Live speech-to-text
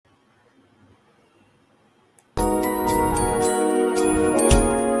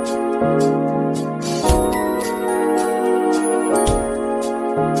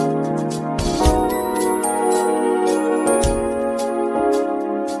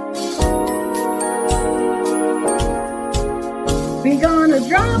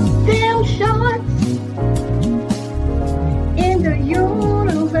drop them shorts in the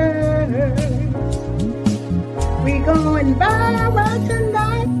universe. We going viral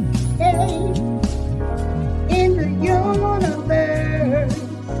tonight, hey, in the universe.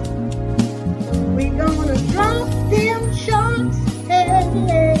 We gonna drop them shorts,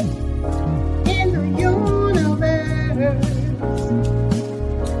 hey, in the universe.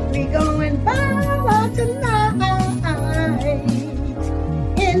 We going viral tonight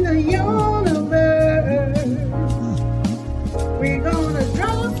in the universe. We gonna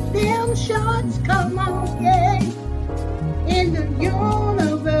drop them shorts, come on, yeah, in the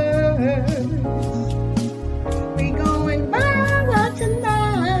universe. We going viral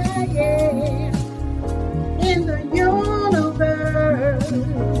tonight, yeah, in the universe.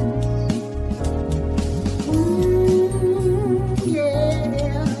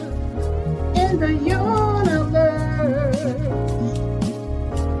 Yeah, in the universe.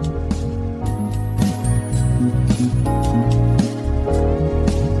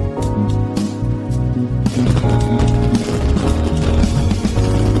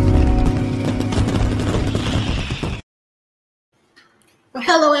 Well,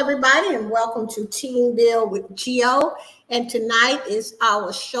 hello, everybody, and welcome to Team Build with Geo. And tonight is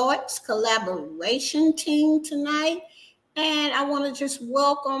our Shorts collaboration team tonight. And I want to just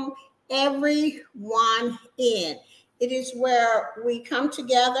welcome everyone in. It is where we come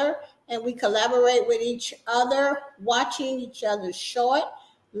together and we collaborate with each other, watching each other's short,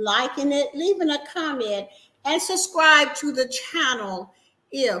 liking it, leaving a comment, and subscribe to the channel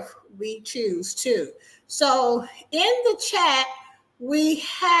if we choose to. So in the chat, we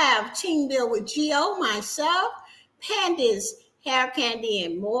have Team Build with Geo, myself, Pandas, Hair Candy,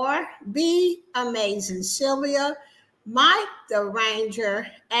 and more, B, Amazing Sylvia, Mike the Ranger,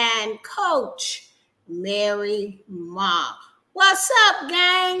 and Coach Mary Ma. What's up,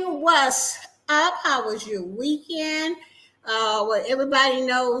 gang? What's up? How was your weekend? Well, everybody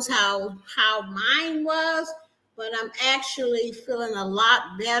knows how mine was, but I'm actually feeling a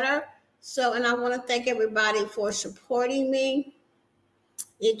lot better. So, and I want to thank everybody for supporting me.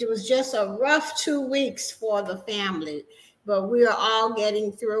 It was just a rough 2 weeks for the family, but we are all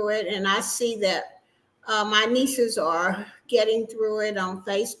getting through it. And I see that my nieces are getting through it on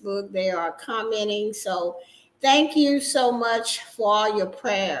Facebook. They are commenting. So thank you so much for all your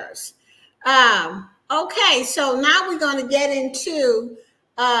prayers. Okay, so now we're going to get into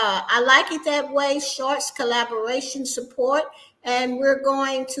I Like It That Way, Shorts collaboration support. And we're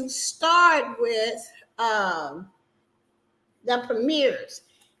going to start with the premieres.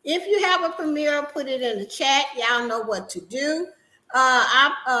 If you have a premiere, put it in the chat. Y'all know what to do.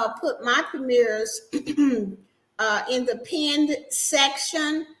 I put my premieres in the pinned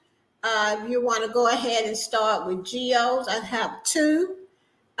section. If you want to go ahead and start with Geo's, I have 2.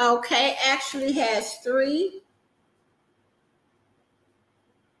 Okay, actually has 3.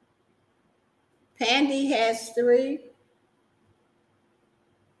 Pandy has 3.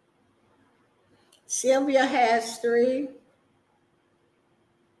 Sylvia has 3.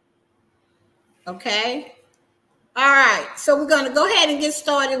 Okay. All right. So we're going to go ahead and get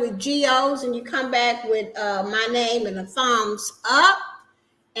started with Geo's, and you come back with my name and a thumbs up.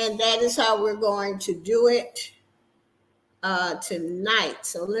 And that is how we're going to do it tonight.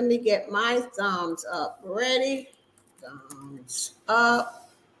 So let me get my thumbs up ready. Thumbs up.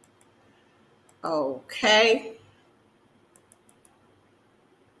 Okay.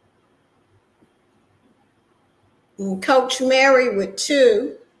 And Coach Mary with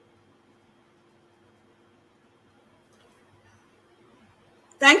 2.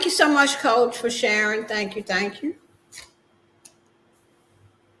 Thank you so much, Coach, for sharing. Thank you. Thank you.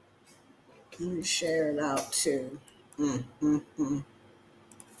 Let me share it out too.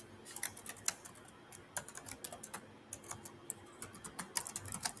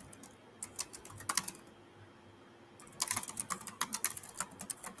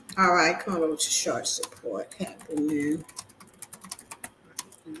 All right, come over to short support happening.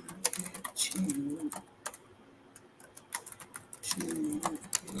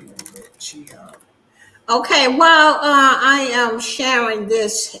 Okay, while I am sharing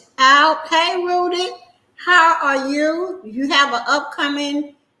this out, hey Rudy, how are you? You have an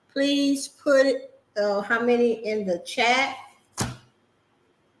upcoming, please put how many in the chat.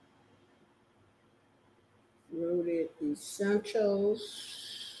 Rooted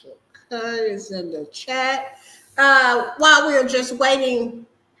Essentials, okay, is in the chat. While we're just waiting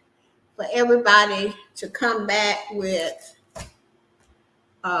for everybody to come back with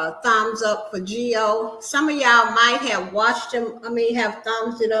thumbs up for Geo. Some of y'all might have watched him, have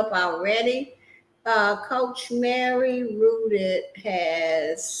thumbs it up already. Coach Mary Rooted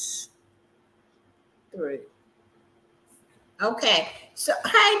has 3. Okay. So,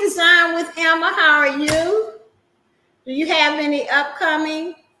 hey, Design with Emma, how are you? Do you have any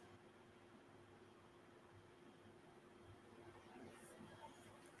upcoming?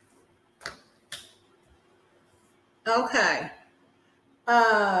 Okay.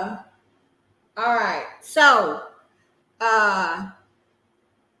 All right. So,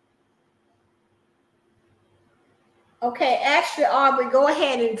 okay, Ashley Aubrey, go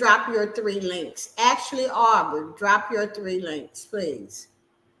ahead and drop your 3 links. Ashley Aubrey, drop your 3 links, please.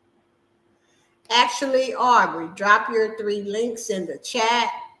 Ashley Aubrey, drop your 3 links in the chat.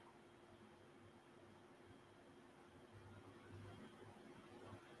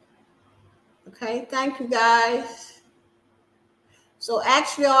 Okay, thank you guys. So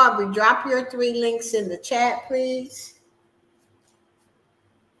Ashley Aubrey, drop your 3 links in the chat, please.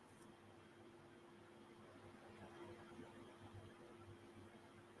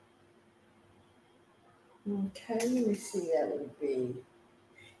 Okay, let me see, that would be.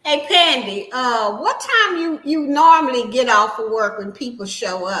 Hey Pandy, what time you normally get off of work when people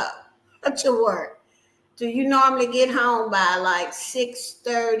show up to work? Do you normally get home by like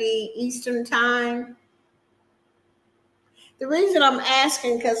 6:30 Eastern time? The reason I'm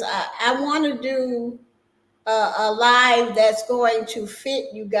asking because I want to do a live that's going to fit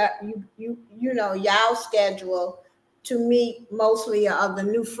you know y'all schedule to meet mostly of the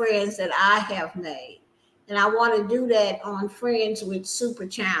new friends that I have made, and I want to do that on Friends with Super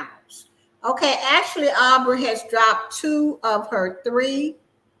Channels. Okay, actually Aubrey has dropped 2 of her 3,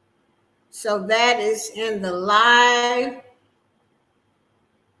 so that is in the live.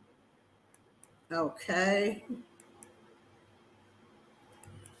 Okay,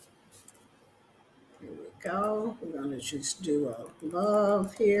 here we go. We're gonna just do a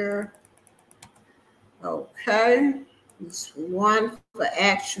love here. Okay, it's 1 for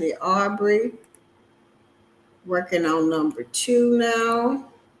actually Aubrey. Working on number 2 now.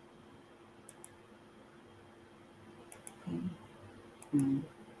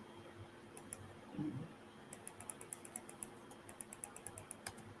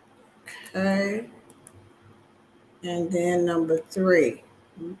 Okay, and then number 3.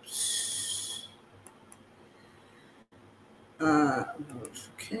 Oops.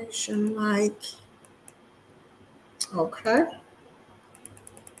 Notification like. Okay.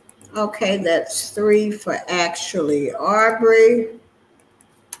 Okay, that's 3 for actually Aubrey.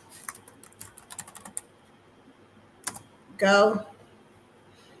 Go.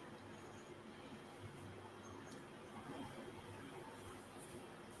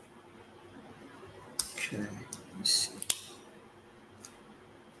 Okay, let's see.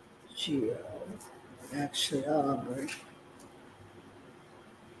 Geo, actually Aubrey.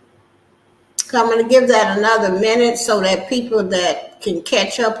 So I'm going to give that another minute so that people that can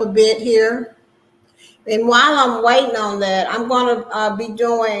catch up a bit here. And while I'm waiting on that, I'm going to be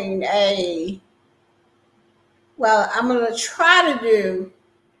doing I'm going to try to do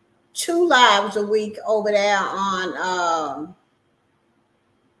 2 lives a week over there on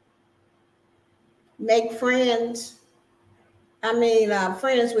Make Friends.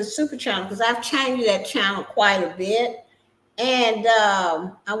 Friends with Super Channel, because I've changed that channel quite a bit. And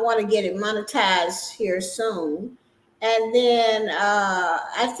I want to get it monetized here soon. And then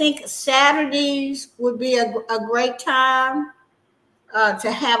I think Saturdays would be a great time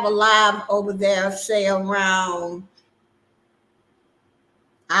to have a live over there, say around,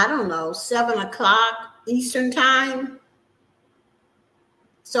 I don't know, 7 o'clock Eastern time.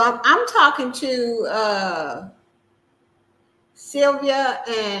 So I'm talking to Sylvia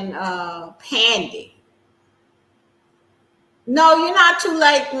and Pandy. No, you're not too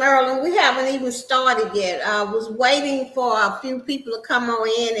late, Marilyn. We haven't even started yet. I was waiting for a few people to come on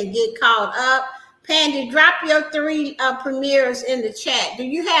in and get caught up. Pandy, drop your 3 premieres in the chat. Do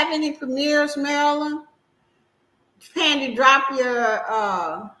you have any premieres, Marilyn? Pandy, drop your...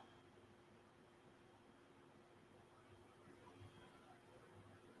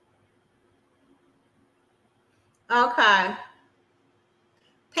 Okay.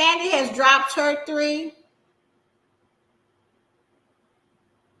 Pandy has dropped her 3.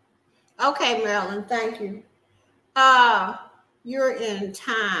 Okay, Marilyn, thank you. You're in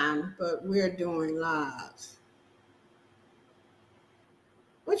time, but we're doing lives.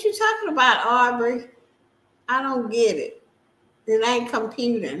 What you talking about, Aubrey? I don't get it. It ain't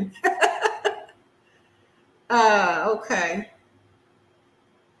computing. Okay.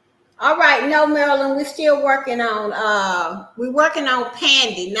 All right, no, Marilyn, we're still working on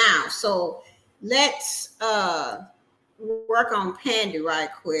Pandy now. So let's work on Pandy right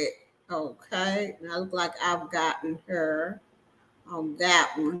quick. Okay, now look like I've gotten her on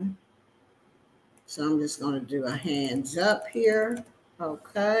that one. So I'm just going to do a hands up here.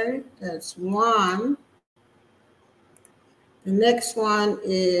 Okay, that's one. The next one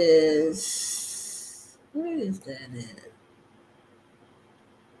is, where is that at?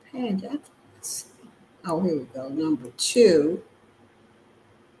 Panda. Oh, here we go. Number 2.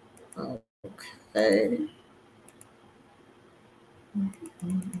 Okay.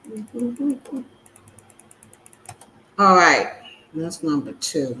 All right, that's number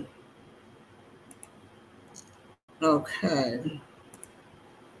 2. Okay.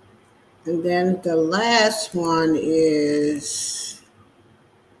 And then the last one is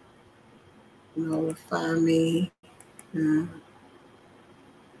notify me. And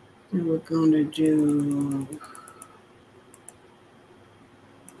we're going to do,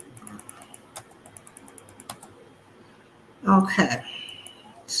 okay.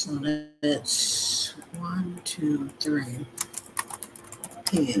 So that's 1, 2, 3.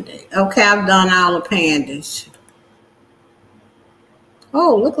 Pandy. Okay, I've done all the pandas.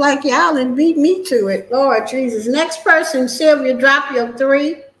 Oh, look like y'all and beat me to it. Lord Jesus. Next person, Sylvia, drop your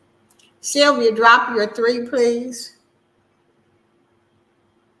 3. Sylvia, drop your 3, please.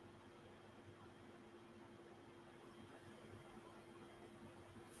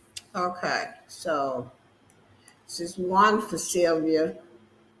 Okay, so this is 1 for Sylvia.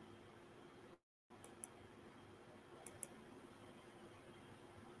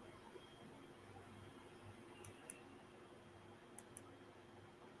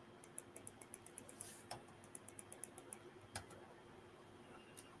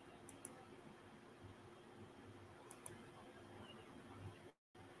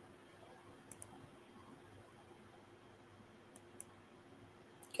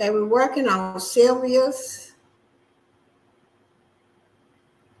 Okay, we're working on Sylvia's.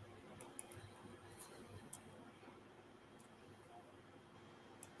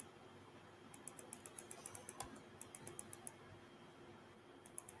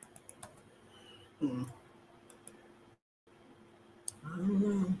 I don't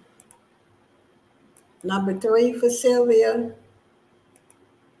know. Number 3 for Sylvia.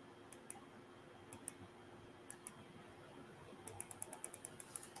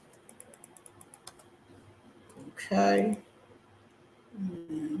 Okay.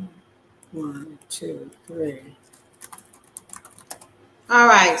 1, 2, 3. All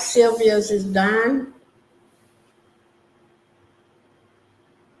right, Sylvia's is done.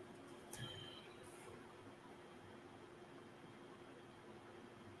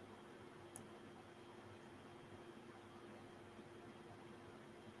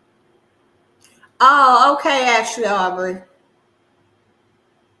 Oh, okay, Ashley Aubrey.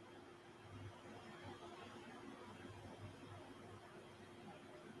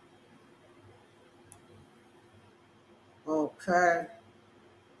 Okay.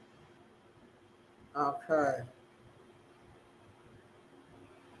 Okay.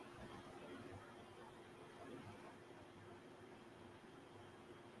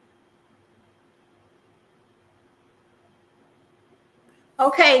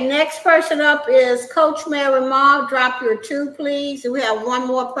 Okay, next person up is Coach Mary Ma. Drop your 2, please. And we have one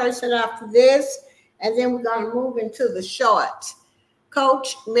more person after this, and then we're going to move into the shorts.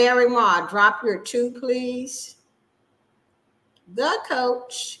 Coach Mary Ma, drop your 2, please. The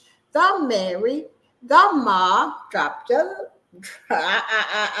Coach, the Mary, the Ma, drop the.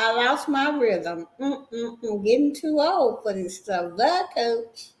 I lost my rhythm. I'm getting too old for this stuff. The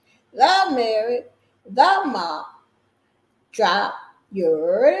Coach, the Mary, the Ma, drop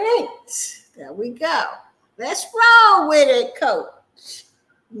your links. There we go. Let's roll with it, Coach.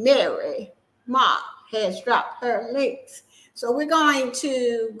 Mary Ma has dropped her links. So we're going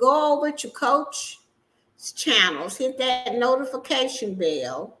to go over to Coach's channels, hit that notification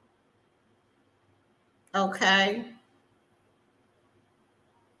bell. Okay.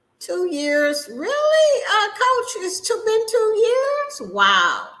 2 years? Really? Coach, it's been 2 years?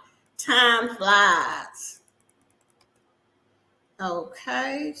 Wow. Time flies.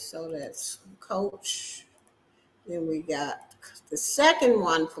 Okay, so that's Coach. Then we got the second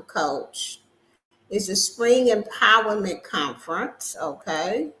one for Coach is the Spring Empowerment Conference.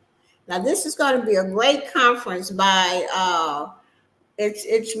 Okay. Now this is going to be a great conference by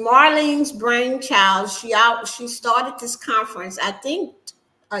it's Marlene's brainchild. She started this conference, I think,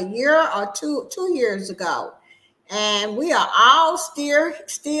 a year or two years ago. And we are all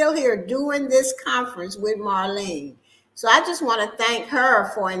still here doing this conference with Marlene. So I just want to thank her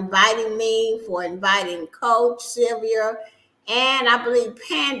for inviting me, for inviting Coach Sylvia, and I believe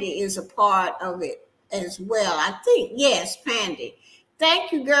Pandy is a part of it as well. I think, yes, Pandy.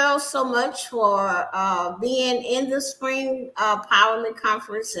 thank you, girls, so much for being in the spring empowerment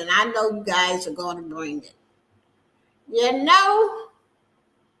conference, and I know you guys are going to bring it. You know,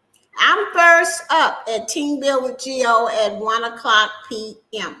 I'm first up at Team Build with Geo at 1:00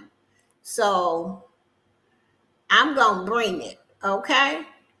 p.m. So I'm going to bring it, okay?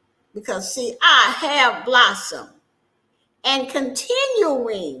 Because, see, I have blossomed and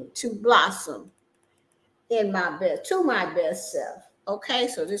continuing to blossom in my best, to my best self. Okay,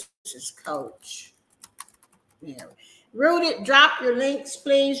 so this is Coach Mary. Rooted, drop your links,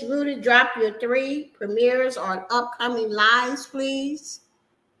 please. Rooted, drop your 3 premieres on upcoming lives, please.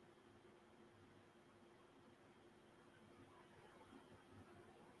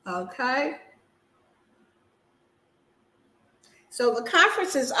 Okay. So the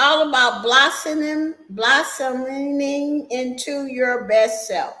conference is all about blossoming into your best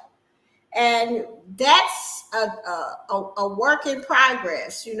self. And that's a work in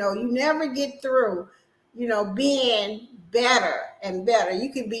progress. You know, you never get through, you know, being better and better. You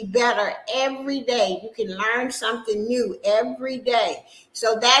can be better every day. You can learn something new every day.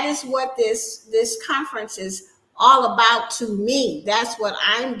 So that is what this conference is all about to me. That's what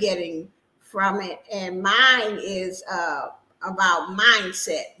I'm getting from it. And mine is about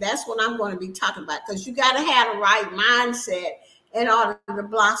mindset. That's what I'm going to be talking about, because you got to have the right mindset in order to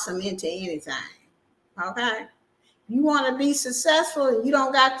blossom into anything. Okay? You want to be successful and you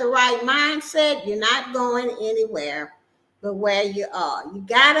don't got the right mindset, you're not going anywhere but where you are. You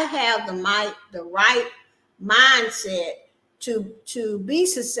got to have the right mindset to be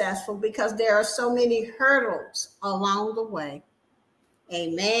successful, because there are so many hurdles along the way.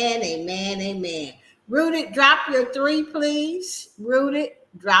 Amen, amen, amen. Rooted, drop your 3, please. Rooted,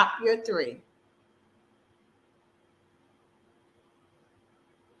 drop your 3.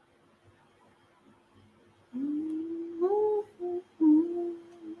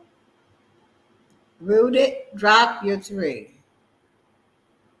 Rooted, drop your 3.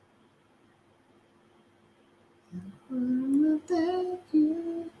 Thank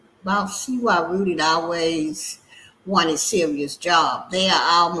you. Well, see why Rooted always wanted serious job. They are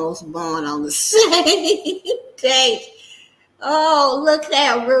almost born on the same day. Oh, look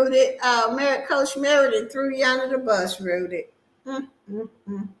at Rooted. Coach Meredith threw you under the bus, Rooted. Mm, mm,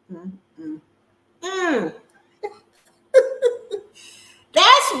 mm, mm, mm. Mm.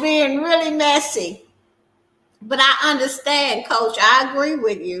 That's being really messy. But I understand, Coach. I agree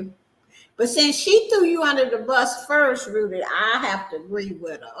with you. But since she threw you under the bus first, Rooted, I have to agree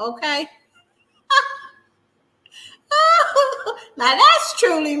with her, okay? Now that's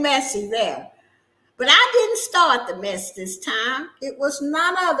truly messy there. But I didn't start the mess this time. It was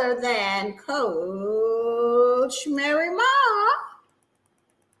none other than Coach Mary Ma.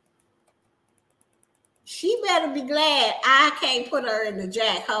 She better be glad I can't put her in the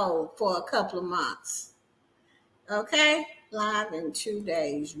jack hole for a couple of months. Okay? Live in 2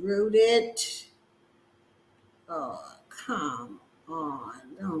 days. Rooted. Oh, come on.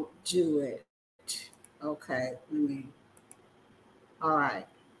 Don't do it. Okay, let me. All right.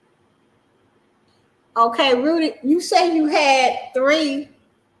 Okay, Rudy, you say you had 3.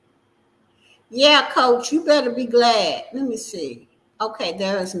 Yeah, Coach, you better be glad. Let me see. Okay,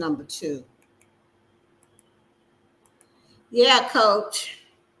 there is number 2. Yeah, Coach.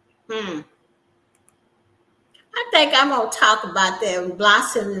 I think I'm going to talk about that and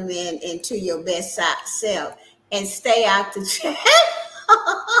blossoming into your best self and stay out the chat.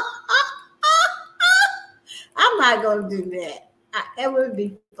 I'm not going to do that. It would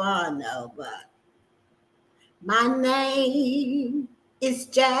be fun, though, but my name is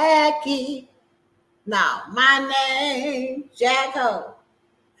Jackie. No, my name Jacko.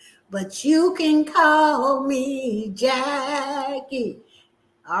 But you can call me Jackie.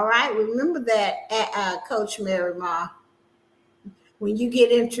 All right, remember that, Coach Mary Ma. When you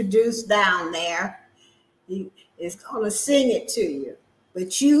get introduced down there, it's going to sing it to you.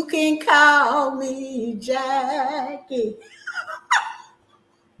 But you can call me Jackie.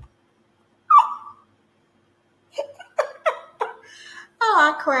 Oh,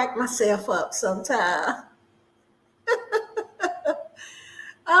 I crack myself up sometimes.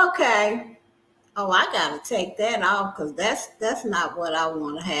 Okay. Oh, I gotta take that off, because that's not what I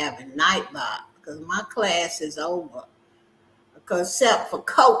want to have in Nightbot, because my class is over. Because except for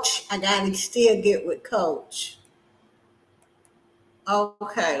Coach, I gotta still get with Coach.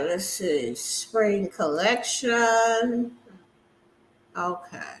 Okay, let's see. Spring collection.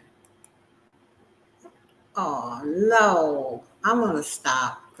 Okay. Oh no. I'm gonna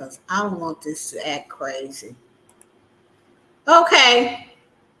stop because I don't want this to act crazy. Okay.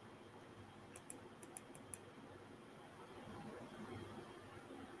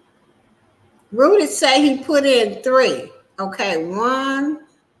 Rudy say he put in 3. Okay, 1,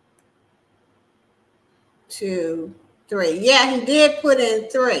 2, 3. Yeah, he did put in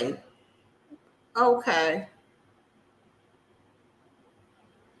 3. Okay.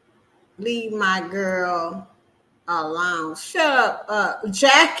 Leave my girl alone. Shut up,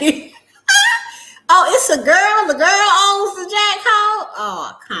 Jackie. Oh, it's a girl. The girl owns the jackhole.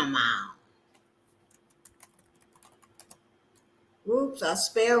 Oh, come on. Oops, I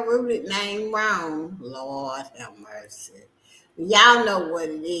spelled Rudy's name wrong. Lord have mercy. Y'all know what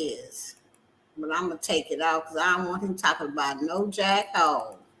it is. But I'm going to take it out because I don't want him talking about no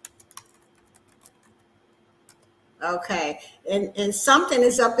jackhole. Okay. And something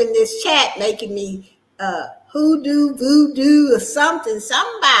is up in this chat making me hoodoo, voodoo, or something.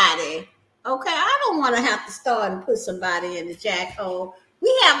 Somebody. Okay, I don't want to have to start and put somebody in the jackhole.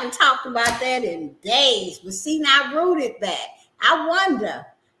 We haven't talked about that in days. But see, now Rooted back. I wonder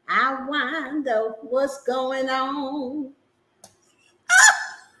what's going on.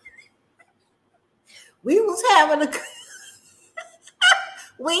 We was having a...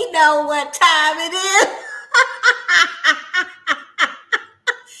 We know what time it is.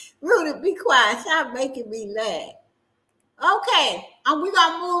 Rooted, be quiet. Stop making me laugh. Okay, we're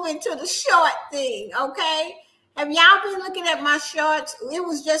going to move into the short thing, okay? Have y'all been looking at my shorts? It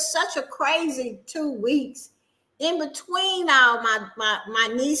was just such a crazy 2 weeks. In between all my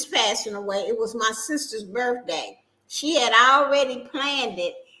niece passing away, it was my sister's birthday. She had already planned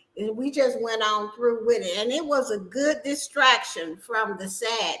it, and we just went on through with it. And it was a good distraction from the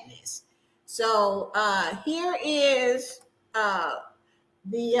sadness. So here is the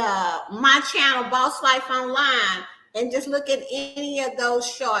my channel, Boss Life Online, and just look at any of those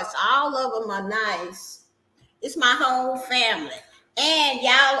shorts. All of them are nice. It's my whole family. And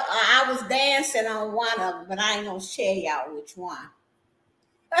y'all, I was dancing on one of them, but I ain't gonna share y'all which one.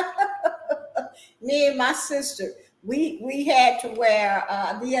 Me and my sister, we had to wear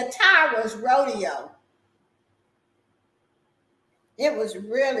the attire was rodeo. It was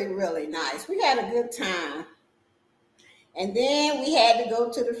really, really nice. We had a good time. And then we had to go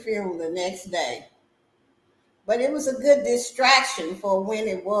to the funeral the next day. But it was a good distraction for when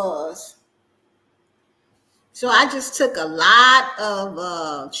it was. So I just took a lot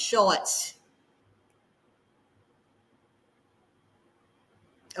of shorts.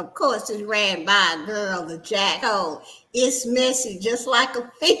 Of course, it ran by a girl, the jackhole. It's messy, just like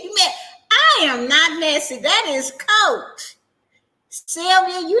a female. I am not messy. That is Coach.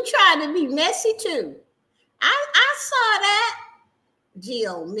 Sylvia, you trying to be messy too. I saw that.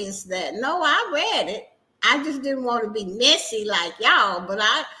 Jill missed that. No, I read it. I just didn't want to be messy like y'all, but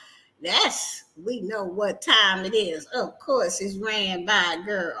we know what time it is. Of course, it's ran by a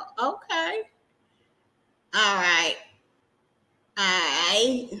girl. Okay. All right. All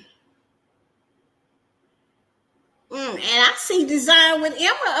right. And I see Design with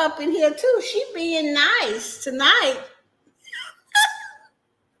Emma up in here too. She being nice tonight.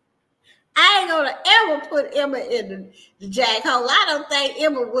 I ain't gonna ever put Emma in the jackhole. I don't think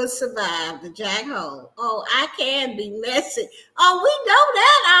Emma would survive the jackhole. Oh, I can be messy. Oh, we know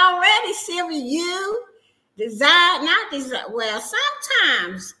that already, Sylvia. You not design. Well,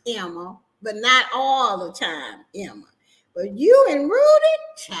 sometimes Emma, but not all the time, Emma. But you and Rudy,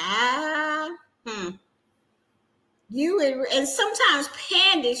 child. You and sometimes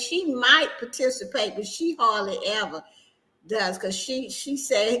Pandy, she might participate, but she hardly ever does, because she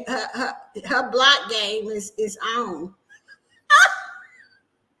say her block game is on.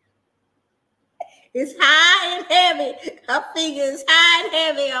 It's high and heavy. Her finger is high and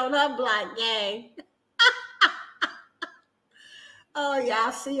heavy on her block game. Oh,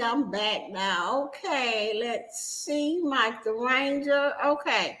 y'all see, I'm back now. Okay, let's see. Mike the Ranger.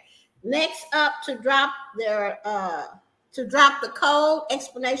 Okay. Next up to drop the code,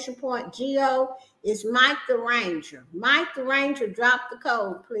 explanation point Geo, is Mike the Ranger. Mike the Ranger, drop the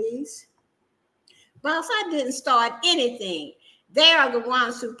code, please. Boss, I didn't start anything. They are the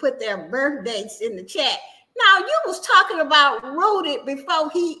ones who put their birth dates in the chat. Now, you was talking about Rooted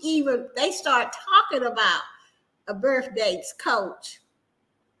before they start talking about a birth dates, Coach.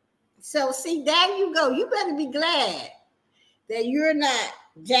 So, see, there you go. You better be glad that you're not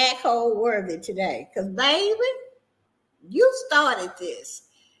jackhole worthy today. Because, baby, you started this.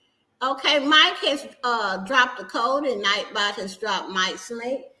 Okay, Mike has dropped the code, and Nightbot has dropped Mike's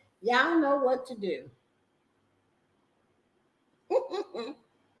link. Y'all know what to do.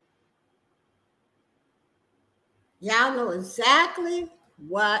 Y'all know exactly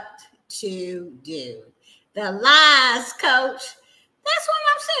what to do. The lies, Coach. That's what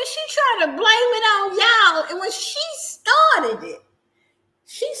I'm saying. She tried to blame it on y'all. And when she started it,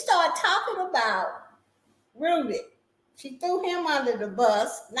 she started talking about Rudy. She threw him under the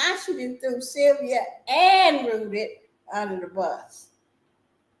bus. Now she done threw Sylvia and Rudy under the bus.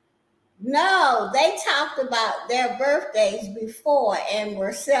 No, they talked about their birthdays before and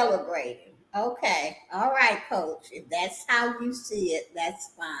were celebrating. Okay, all right, Coach. If that's how you see it, that's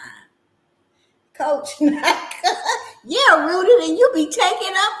fine. Coach, yeah, Rudy, then you be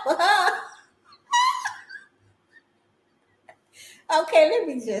taking up for her. Okay, let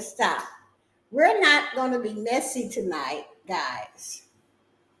me just stop. We're not going to be messy tonight, guys.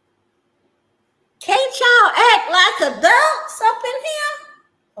 Can't y'all act like adults up in here?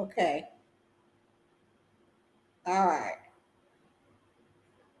 Okay. All right.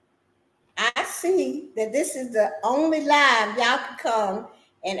 I see that this is the only live y'all can come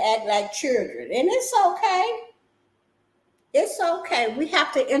and act like children. And it's okay. It's okay. We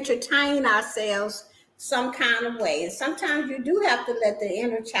have to entertain ourselves some kind of way. And sometimes you do have to let the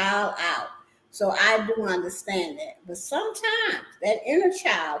inner child out. So I do understand that. But sometimes that inner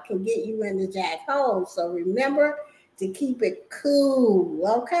child can get you in the jack hole. So remember to keep it cool,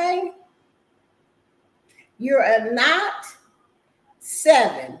 okay? You're not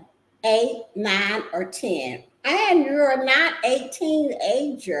 7, 8, 9, or 10. And you're not a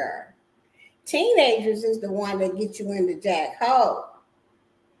teenager. Teenagers is the one that gets you in the jack hole.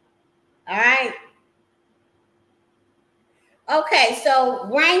 All right? Okay, so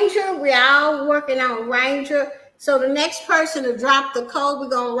Ranger, we're all working on Ranger. So the next person to drop the code, we're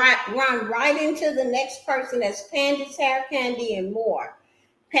going to run right into the next person. That's Pandy's Hair Candy and More.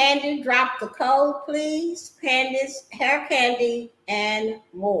 Pandy, drop the code, please. Pandy's Hair Candy and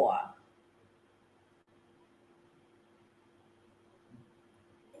More.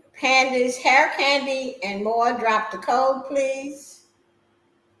 Pandy's Hair Candy and More, drop the code, please.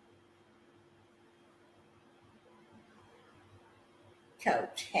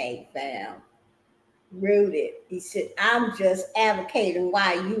 Coach, hey, fam. Rooted. He said, I'm just advocating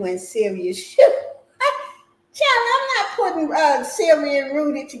why you and Sylvia should. Child, I'm not putting Sylvia and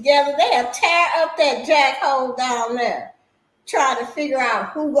Rudy together. They have tear up that jackhole down there, trying to figure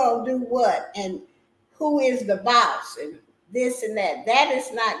out who gonna do what and who is the boss and this and that. That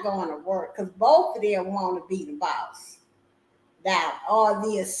is not going to work because both of them want to be the boss. Now, or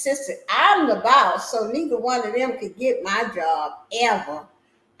the assistant. I'm the boss, so neither one of them could get my job ever.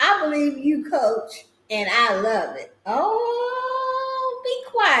 I believe you, Coach, and I love it. Oh, be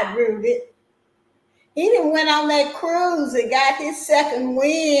quiet, Rudy. He done went on that cruise and got his second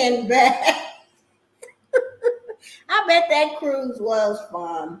wind back. I bet that cruise was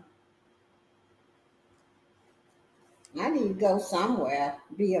fun. I need to go somewhere.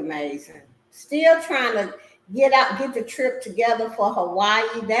 Be amazing. Still trying to get the trip together for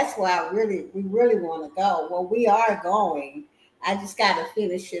Hawaii. That's where we really want to go. Well, we are going. I just got to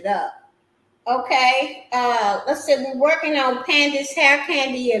finish it up. Okay. Let's see. We're working on Pandy's Hair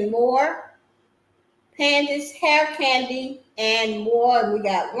Candy and More. Pandy's Hair Candy and More. We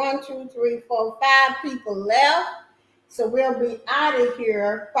got 1, 2, 3, 4, 5 people left. So we'll be out of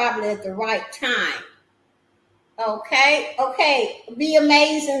here probably at the right time. Okay. Be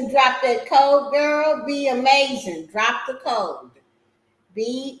amazing. Drop that code, girl. Be amazing. Drop the code.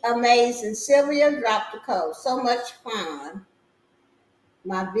 Be amazing. Sylvia, drop the code. So much fun.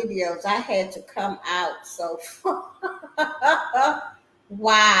 My videos, I had to come out so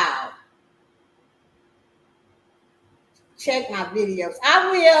wow. Check my videos. I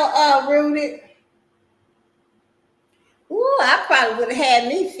will, Rudy. Ooh, I probably would have had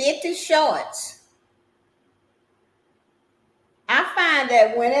me 50 shorts. I find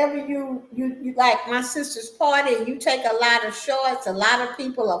that whenever you like my sister's party, you take a lot of shorts, a lot of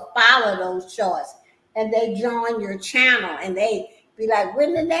people will follow those shorts and they join your channel and they be like,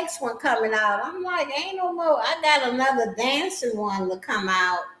 when the next one coming out? I'm like, ain't no more. I got another dancing one to come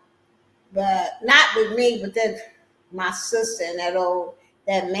out, but not with me, but then my sister and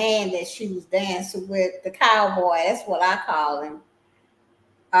that man that she was dancing with, the cowboy, that's what I call him.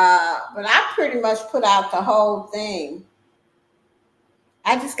 But I pretty much put out the whole thing.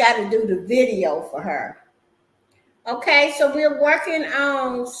 I just got to do the video for her. Okay, so we're working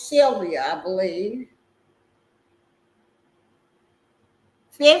on Sylvia, I believe.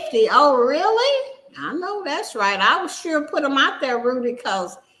 50. Oh, really? I know that's right. I was sure put them out there, Rudy,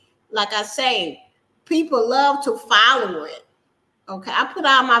 because, like I say, people love to follow it. Okay, I put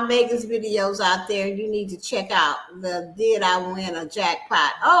all my Vegas videos out there. You need to check out the Did I Win a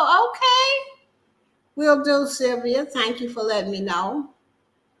Jackpot? Oh, okay. Will do, Sylvia. Thank you for letting me know.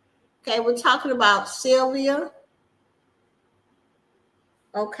 Okay, we're talking about Sylvia.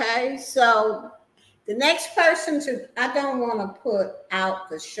 Okay, so The next person I don't want to put out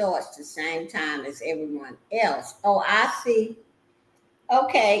the shorts the same time as everyone else. Oh, I see.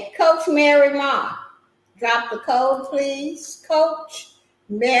 Okay, Coach Mary Ma, drop the code, please. Coach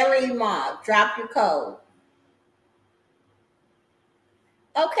Mary Ma, drop your code.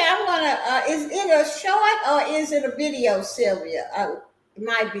 Okay, I'm gonna. Is it a short or is it a video, Sylvia? It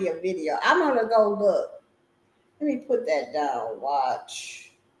might be a video. I'm gonna go look. Let me put that down.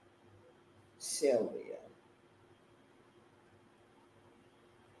 Watch Sylvia.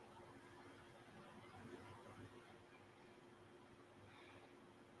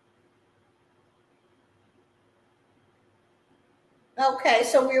 Okay,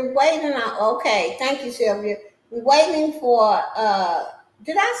 so we're waiting on. Okay, thank you, Sylvia. We're waiting for.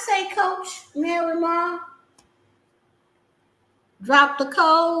 Did I say Coach Mary Ma? Drop the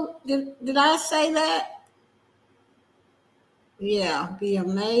code. Did I say that? Yeah, be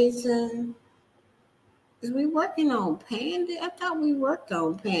amazing. Is we working on Pandy? I thought we worked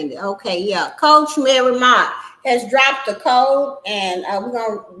on Pandy. Okay, yeah. Coach Mary Mott has dropped the code, and we're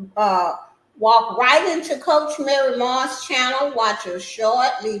gonna walk right into Coach Mary Mott's channel. Watch her short,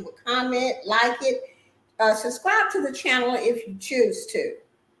 leave a comment, like it, subscribe to the channel if you choose to.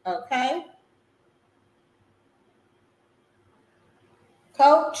 Okay.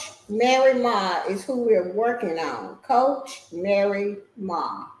 Coach Mary Ma is who we're working on. Coach Mary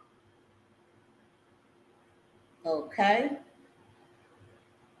Ma. Okay.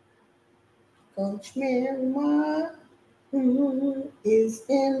 Coach Mary Ma is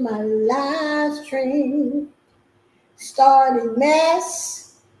in my live stream. Starting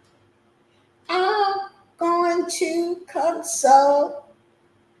mess. I'm going to consult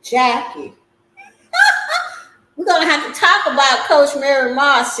Jackie. We're going to have to talk about Coach Mary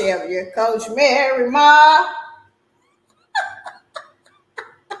Ma, Sylvia. Coach Mary Ma.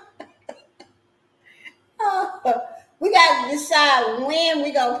 We got to decide when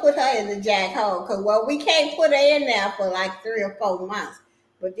we're going to put her in the jack hole. Because, well, we can't put her in there for like 3 or 4 months.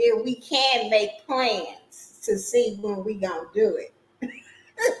 But then we can make plans to see when we're going to do it.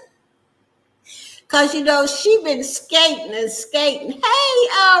 Because, you know, she been skating and skating. Hey,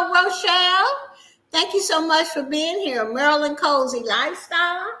 Rochelle. Thank you so much for being here. Maryland Cozy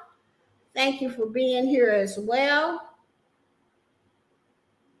Lifestyle. Thank you for being here as well.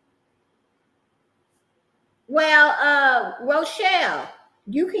 Well, Rochelle,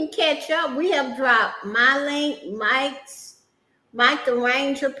 you can catch up. We have dropped my link, Mike the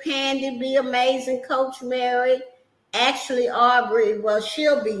Ranger, Pandy, Be Amazing, Coach Mary, actually Aubrey. Well,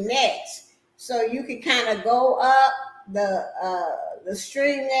 she'll be next. So you can kind of go up the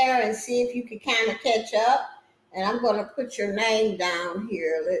stream there and see if you can kind of catch up. And I'm going to put your name down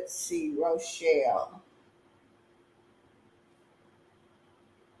here. Let's see, Rochelle.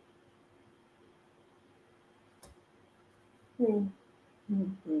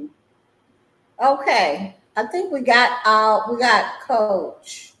 Okay, I think we got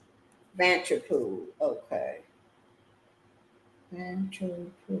Coach Vanterpool. Okay,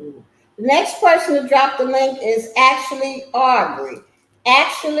 Vanterpool. The next person to drop the link is actually Aubrey.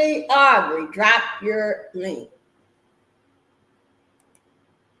 Actually, Aubrey, drop your link.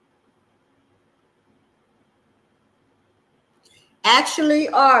 Actually,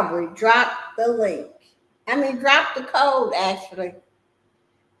 Aubrey, drop the link. I mean, drop the code, actually.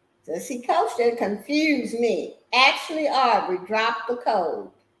 So see, Coach, that confused me. Actually, Aubrey, drop the code.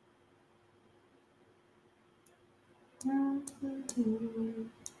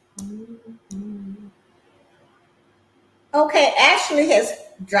 Okay, Ashley has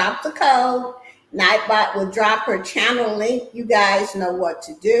dropped the code. Nightbot will drop her channel link. You guys know what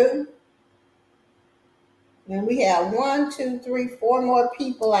to do. And we have 1, 2, 3, 4 more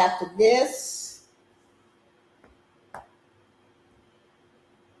people after this.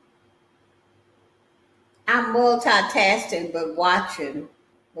 I'm multitasking, but watch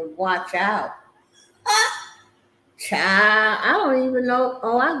out. Child, I don't even know.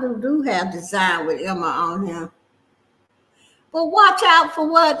 Oh, I do have design with Emma on here. But watch out for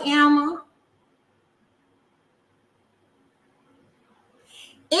what, Emma?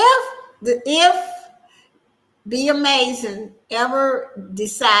 If Be Amazing ever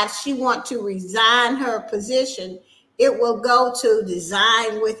decides she wants to resign her position, it will go to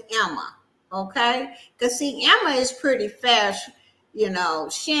Design with Emma. Okay? Because see, Emma is pretty fair. You know,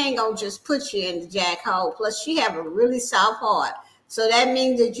 she ain't gonna just put you in the jack hole. Plus, she have a really soft heart. So that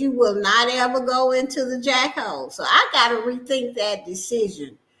means that you will not ever go into the jack hole. So I gotta rethink that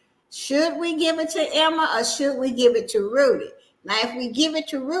decision. Should we give it to Emma or should we give it to Rudy? Now, if we give it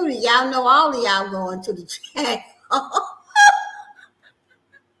to Rudy, y'all know all of y'all going to the jack hole.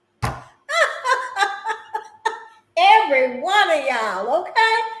 every one of y'all,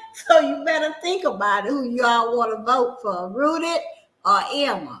 okay? So you better think about it, who y'all want to vote for, Rooted or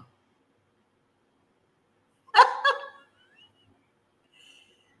Emma.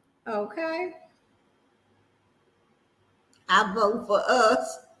 Okay? I vote for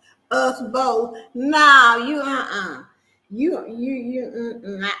us both. No,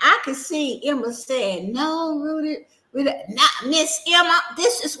 I can see Emma saying, no, Rooted, not Miss Emma,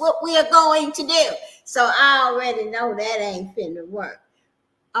 this is what we are going to do. So I already know that ain't finna work.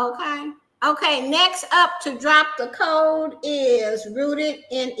 Okay. Okay, next up to drop the code is Rooted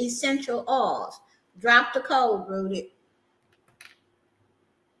in Essential Oils. Drop the code, Rooted.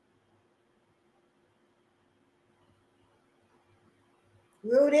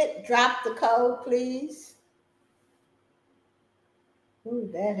 Rooted, drop the code, please. Ooh,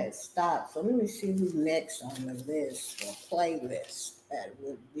 that has stopped. So let me see who's next on the list or playlist. That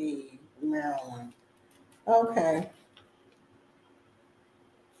would be Maryland. Okay.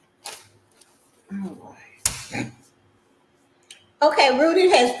 All right. Okay,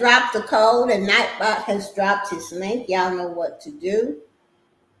 Rooted has dropped the code and Nightbot has dropped his link. Y'all know what to do.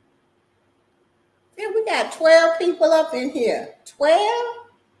 Yeah, we got 12 people up in here. 12?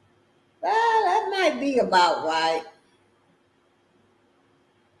 Well, that might be about right.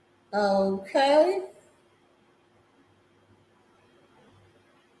 Okay.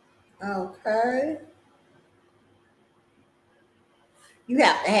 Okay. You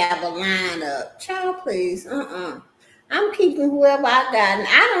have to have a lineup. Child, please. I'm keeping whoever I got. And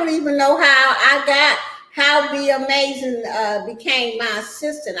I don't even know how Be Amazing became my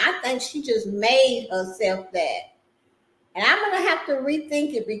assistant. I think she just made herself that. And I'm going to have to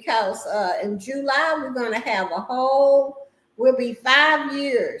rethink it because in July, we're going to have we'll be 5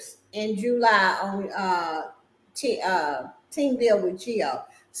 years in July on Team Build with Geo.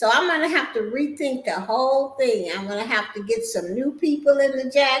 So I'm going to have to rethink the whole thing. I'm going to have to get some new people in the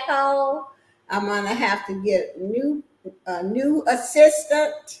jack hole. I'm going to have to get a new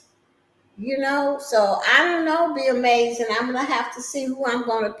assistant, So I don't know, Be Amazing. I'm going to have to see who I'm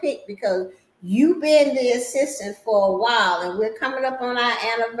going to pick because you've been the assistant for a while and we're coming up on our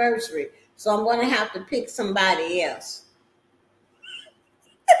anniversary. So I'm going to have to pick somebody else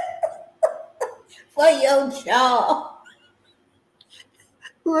for your job.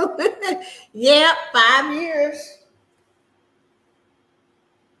 Yep, 5 years.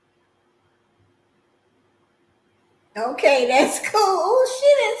 Okay, that's cool. Oh, she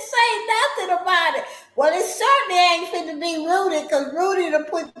didn't say nothing about it. Well, it certainly ain't fit to be Rooted because Rooted will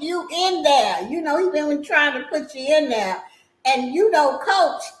put you in there. He's been trying to put you in there. And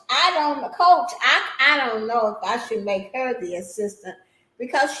Coach, I don't know if I should make her the assistant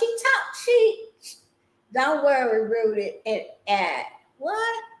because she don't worry, Rooted. And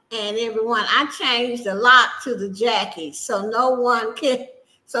what? And everyone, I changed the lock to the Jackie so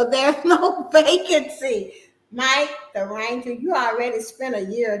so there's no vacancy. Mike, the Ranger, you already spent a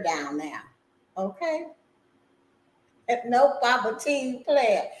year down there. Okay? No Papa team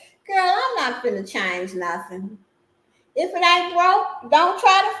player. Girl, I'm not finna change nothing. If it ain't broke, don't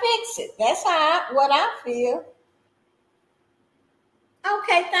try to fix it. That's what I feel.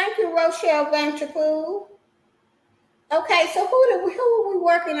 Okay, thank you, Rochelle Ventripool. Okay, so who are we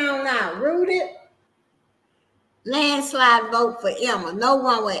working on now? Rooted? Landslide vote for Emma. No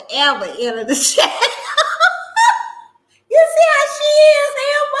one will ever enter the chat. You see how she is,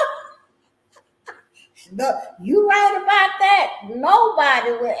 Emma? You right about that.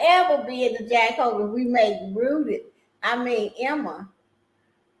 Nobody will ever be in the jackhole if we make Emma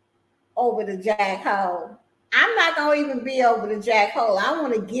over the jackhole. I'm not going to even be over the jackhole. I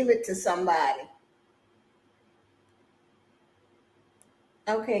want to give it to somebody.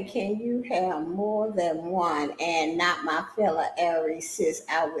 Okay, can you have more than one and not my fellow Aries sis?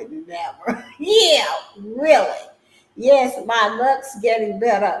 I would never. Yeah, really. Yes, my luck's getting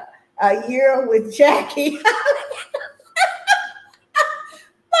better. A year with Jackie. Mike,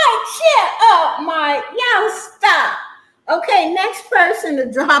 shut up, Mike. Y'all stop. Okay, next person to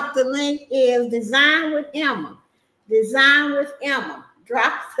drop the link is Design with Emma. Design with Emma.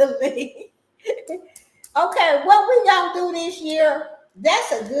 Drop the link. Okay, what we gonna do this year?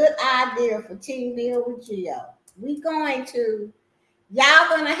 That's a good idea for Team Build with Geo. Y'all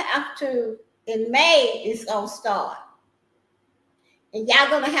gonna have to, in May, it's gonna start. And y'all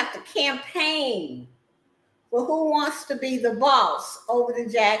gonna have to campaign for who wants to be the boss over the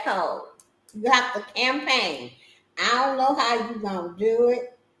jackhole. You have to campaign. I don't know how you're gonna do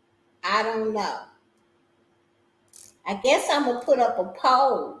it. I don't know. I guess I'm gonna put up a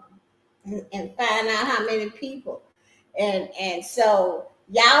poll and find out how many people. And so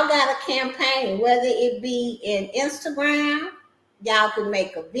Y'all got a campaign, whether it be in Instagram, y'all can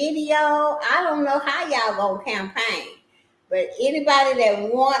make a video. I don't know how y'all gonna campaign, but anybody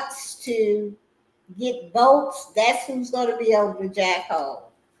that wants to get votes, that's who's gonna be over the jackhole.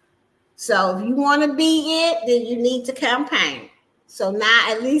 So if you want to be it, then you need to campaign. So now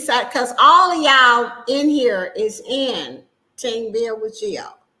at least because all of y'all in here is in Team Bill with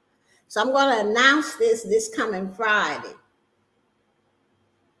Geo. So I'm going to announce this coming Friday.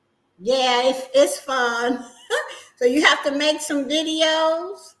 Yeah, it's fun. So you have to make some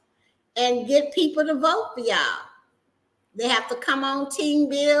videos and get people to vote for y'all. They have to come on Team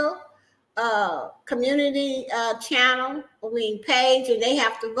Bill community channel, page, and they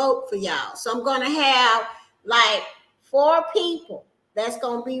have to vote for y'all. So I'm going to have like 4 people that's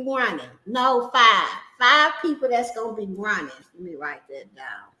going to be running. No, 5. 5 people that's going to be running. Let me write that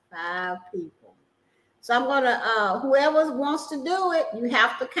down. 5 people. So I'm going to, whoever wants to do it, you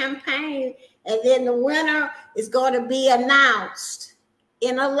have to campaign. And then the winner is going to be announced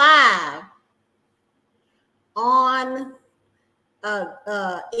in a live on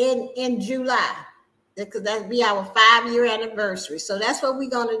in July, because that'll be our 5-year anniversary. So that's what we're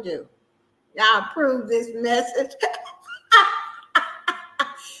gonna do. Y'all approve this message.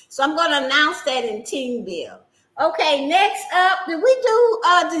 So I'm gonna announce that in Team Bill. Okay, next up, did we do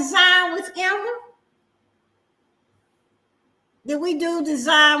design with Emma? Did we do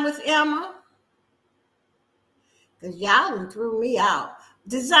design with Emma? Because y'all done threw me out.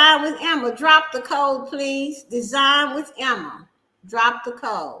 Design with Emma. Drop the code, please. Design with Emma. Drop the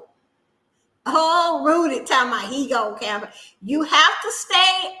code. Oh, Rudy talking about he gonna campaign. You have to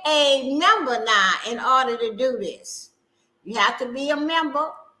stay a member now in order to do this. You have to be a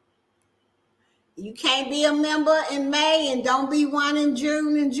member. You can't be a member in May and don't be one in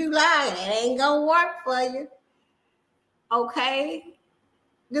June and July. It ain't gonna work for you. Okay.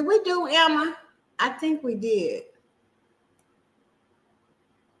 Did we do Emma? I think we did.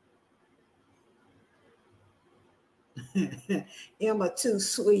 Emma too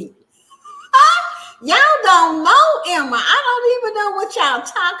sweet. Y'all don't know Emma. I don't even know what y'all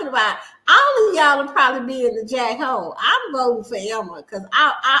talking about. All of y'all will probably be in the jack hole. I'm voting for Emma because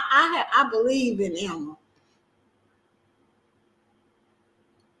I believe in Emma.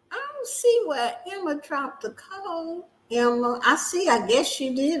 I don't see where Emma dropped the code. Emma, I see. I guess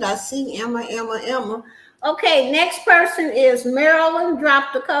she did. I see Emma. Okay, next person is Marilyn.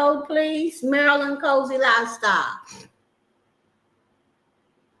 Drop the code, please. Marilyn Cozy Lifestyle.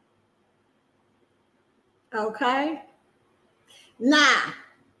 Okay. Now,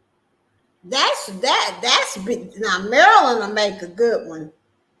 that's big. Now Marilyn will make a good one.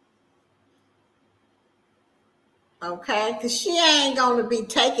 Okay, because she ain't gonna be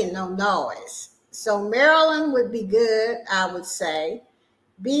taking no noise. So Marilyn would be good, I would say.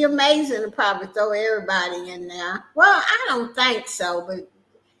 Be amazing to probably throw everybody in there. Well, I don't think so, but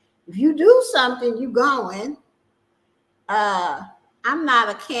if you do something, you going. I'm not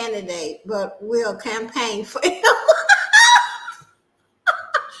a candidate, but we'll campaign for him.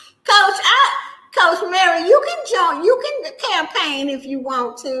 Coach Mary, you can join. You can campaign if you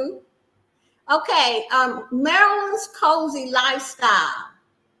want to. Okay, Marilyn's Cozy Lifestyle.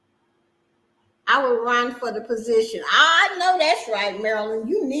 I will run for the position. I know that's right, Marilyn.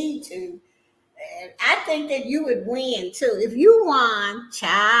 You need to. And I think that you would win too. If you won,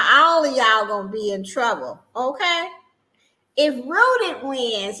 child, all of y'all gonna be in trouble. Okay? If Rooted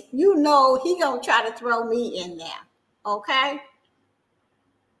wins, you know he gonna try to throw me in there. Okay?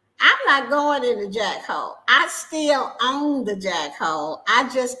 I'm not going in the jack hole. I still own the jack hole. I'm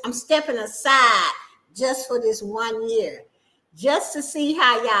stepping aside just for this 1 year, just to see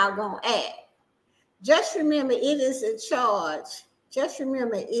how y'all gonna act. Just remember, it is in charge. Just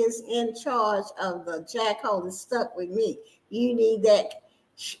remember, it is in charge of the jack hole that's stuck with me. You need that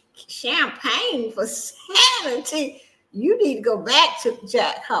champagne for sanity. You need to go back to the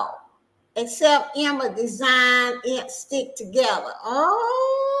jack hole. Except Emma design it stick together.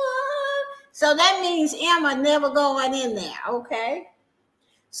 Oh, so that means Emma never going in there. Okay.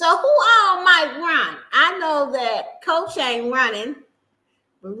 So who all might run? I know that Coach ain't running,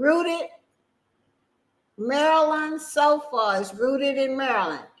 but Rooted, Maryland so far is Rooted in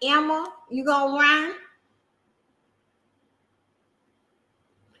Maryland. Emma, you gonna run?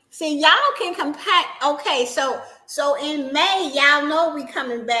 See, y'all can compact. Okay, so in May, y'all know we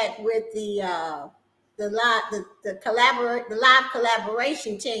coming back with the live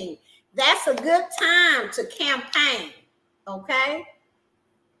collaboration team. That's a good time to campaign. Okay,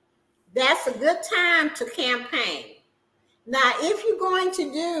 that's a good time to campaign. Now, if you're going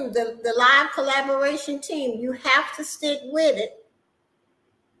to do the live collaboration team, you have to stick with it.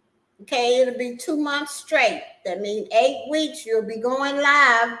 Okay, it'll be 2 months straight. That means 8 weeks. You'll be going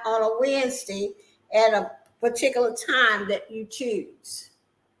live on a Wednesday at a particular time that you choose.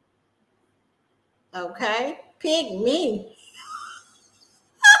 Okay, pick me.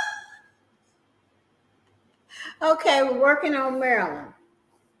 Okay, we're working on Maryland.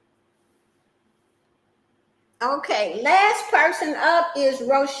 Okay, last person up is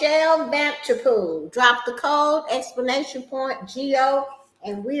Rochelle Vanterpool. Drop the code, exclamation point, GEO,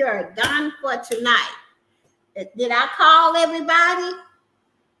 and we are done for tonight. Did I call everybody?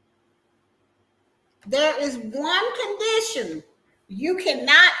 There is one condition. You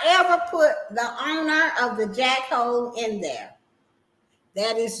cannot ever put the owner of the jackhole in there.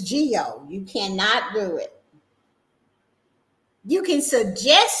 That is GEO. You cannot do it. You can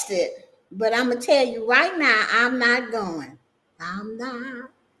suggest it, but I'm going to tell you right now, I'm not going. I'm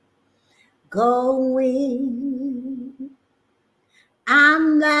not going.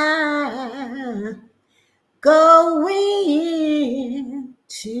 I'm not going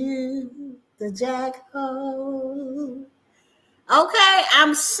to the jackhole. Okay,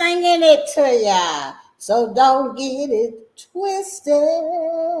 I'm singing it to ya, so don't get it twisted.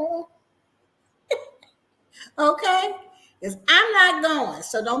 Okay? Because I'm not going,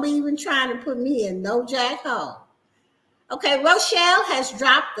 so don't be even trying to put me in no jackhole. Okay, Rochelle has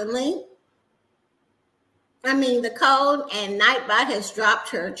dropped the link. The code, and Nightbot has dropped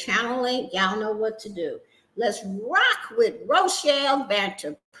her channel link. Y'all know what to do. Let's rock with Rochelle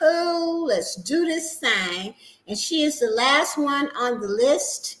Vanterpool. Let's do this thing. And she is the last one on the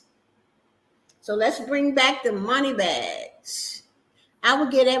list. So let's bring back the money bags. I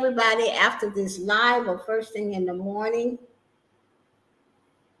will get everybody after this live or first thing in the morning,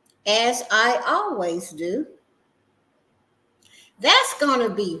 as I always do. That's going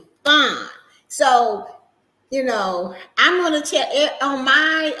to be fun. So, I'm going to tell it on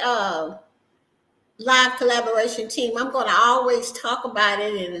my live collaboration team. I'm going to always talk about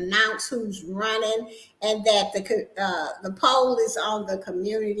it and announce who's running, and that the poll is on the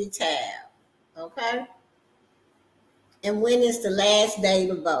community tab. Okay? And when is the last day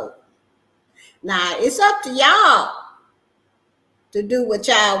to vote? Now, it's up to y'all to do what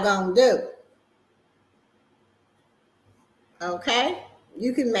y'all gonna do. Okay?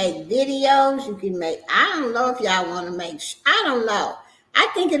 You can make videos. I don't know if y'all want to make, I don't know. I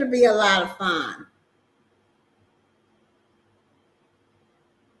think it'll be a lot of fun.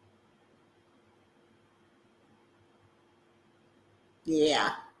 Yeah.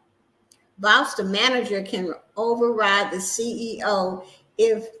 Boss, the manager, can override the CEO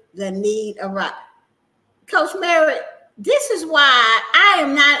if the need arises. Coach Merritt, this is why I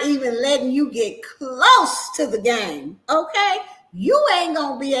am not even letting you get close to the game, okay? You ain't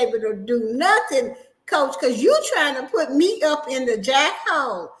going to be able to do nothing, Coach, because you trying to put me up in the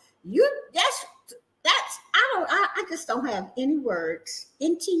jackhole. I just don't have any words.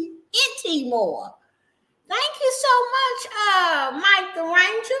 Inti more. Thank you so much, Mike the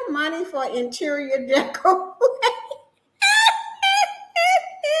Ranger. Money for interior decoration.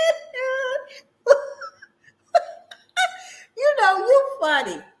 You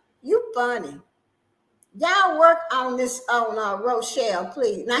funny. You funny. Y'all work on this on Rochelle,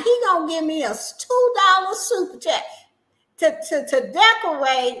 please. Now he gonna give me a $2 super chat to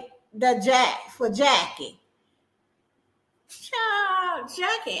decorate the for Jackie. Child,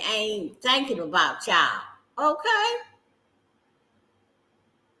 Jackie ain't thinking about y'all. Okay.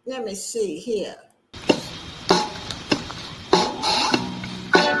 Let me see here.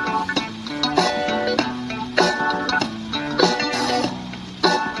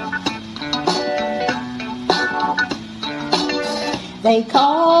 They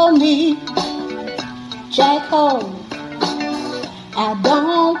call me Jackhole. I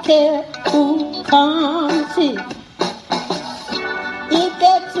don't care who comes here. It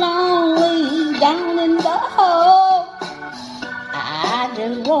gets lonely down in the hole. I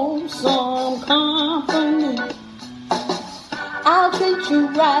just want some company. I'll treat you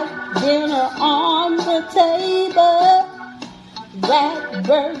right, dinner on the table, rat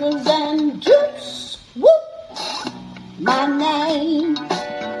burgers and juice. Woo! My name,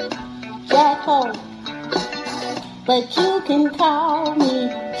 Jackhole, but you can call me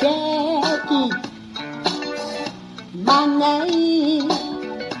Jackie. My name,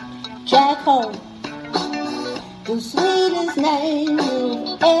 Jackhole, the sweetest name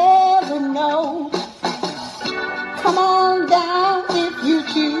you'll ever know. Come on down if you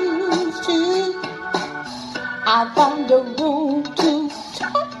choose to. I found a room to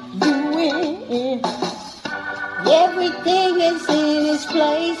tuck you in. Everything is in its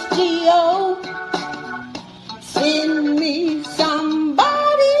place, Geo. Send me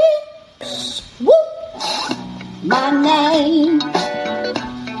somebody name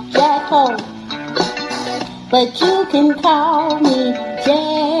Jack Ho, but you can call me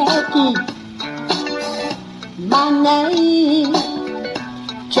Jackie. My name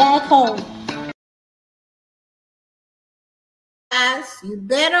Jack Ho. Guys, you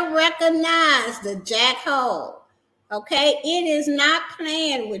better recognize the Jack Ho. Okay, it is not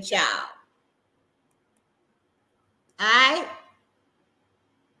playing with y'all. All right.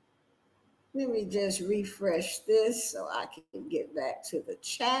 Let me just refresh this so I can get back to the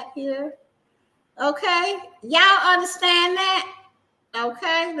chat here. Okay, y'all understand that?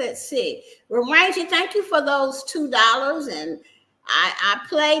 Okay, let's see. Well, Ranger, thank you for those $2. And I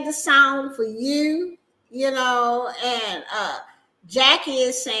played the song for you, you know, and Jackie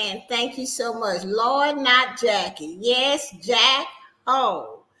is saying, thank you so much. Lord, not Jackie. Yes, Jack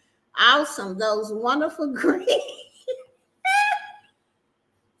Ho. Awesome. Those wonderful greens.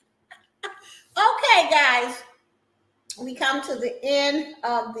 Okay, guys. We come to the end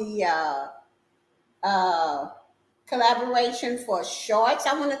of the collaboration for shorts.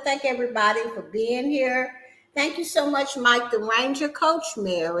 I want to thank everybody for being here. Thank you so much, Mike the Ranger, Coach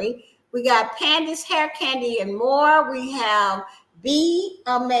Mary. We got Panda's Hair Candy and more. We have Be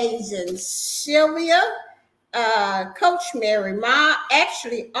Amazing Sylvia, Coach Mary,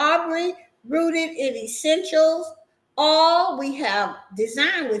 actually Aubrey, Rooted in Essentials. All we have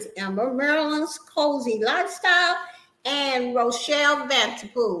Design with Emma, Maryland's Cozy Lifestyle, and Rochelle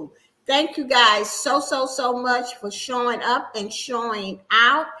Vanterpool. Thank you guys so much for showing up and showing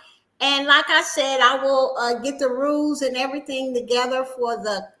out. And like I said, I will get the rules and everything together for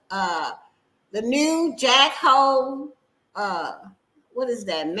the new Jack Ho, what is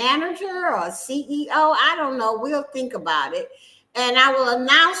that, manager or CEO? I don't know. We'll think about it. And I will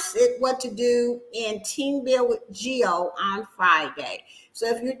announce it what to do in Team Build with Geo on Friday. So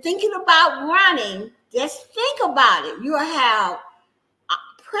if you're thinking about running, just think about it. You'll have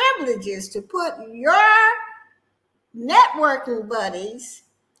privileges to put your networking buddies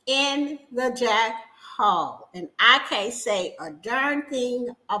in the Jack Ho. And I can't say a darn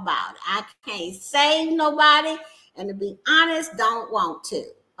thing about it. I can't save nobody. And to be honest, don't want to.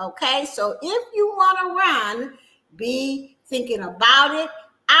 Okay, so if you want to run, be thinking about it.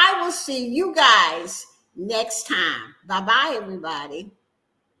 I will see you guys next time. Bye-bye, everybody.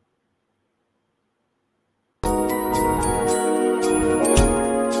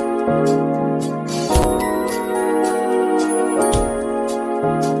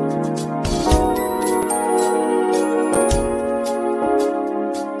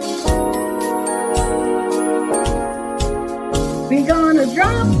 We're gonna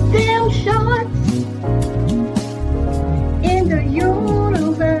drop them shorts in the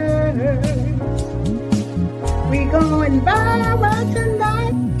universe. We're going viral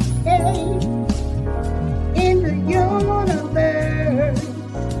tonight, hey, in the universe.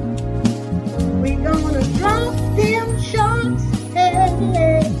 We're gonna drop them shorts,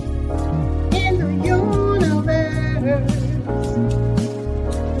 hey, in the universe.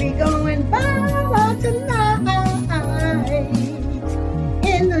 We're going viral tonight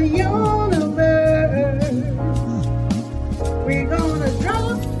in the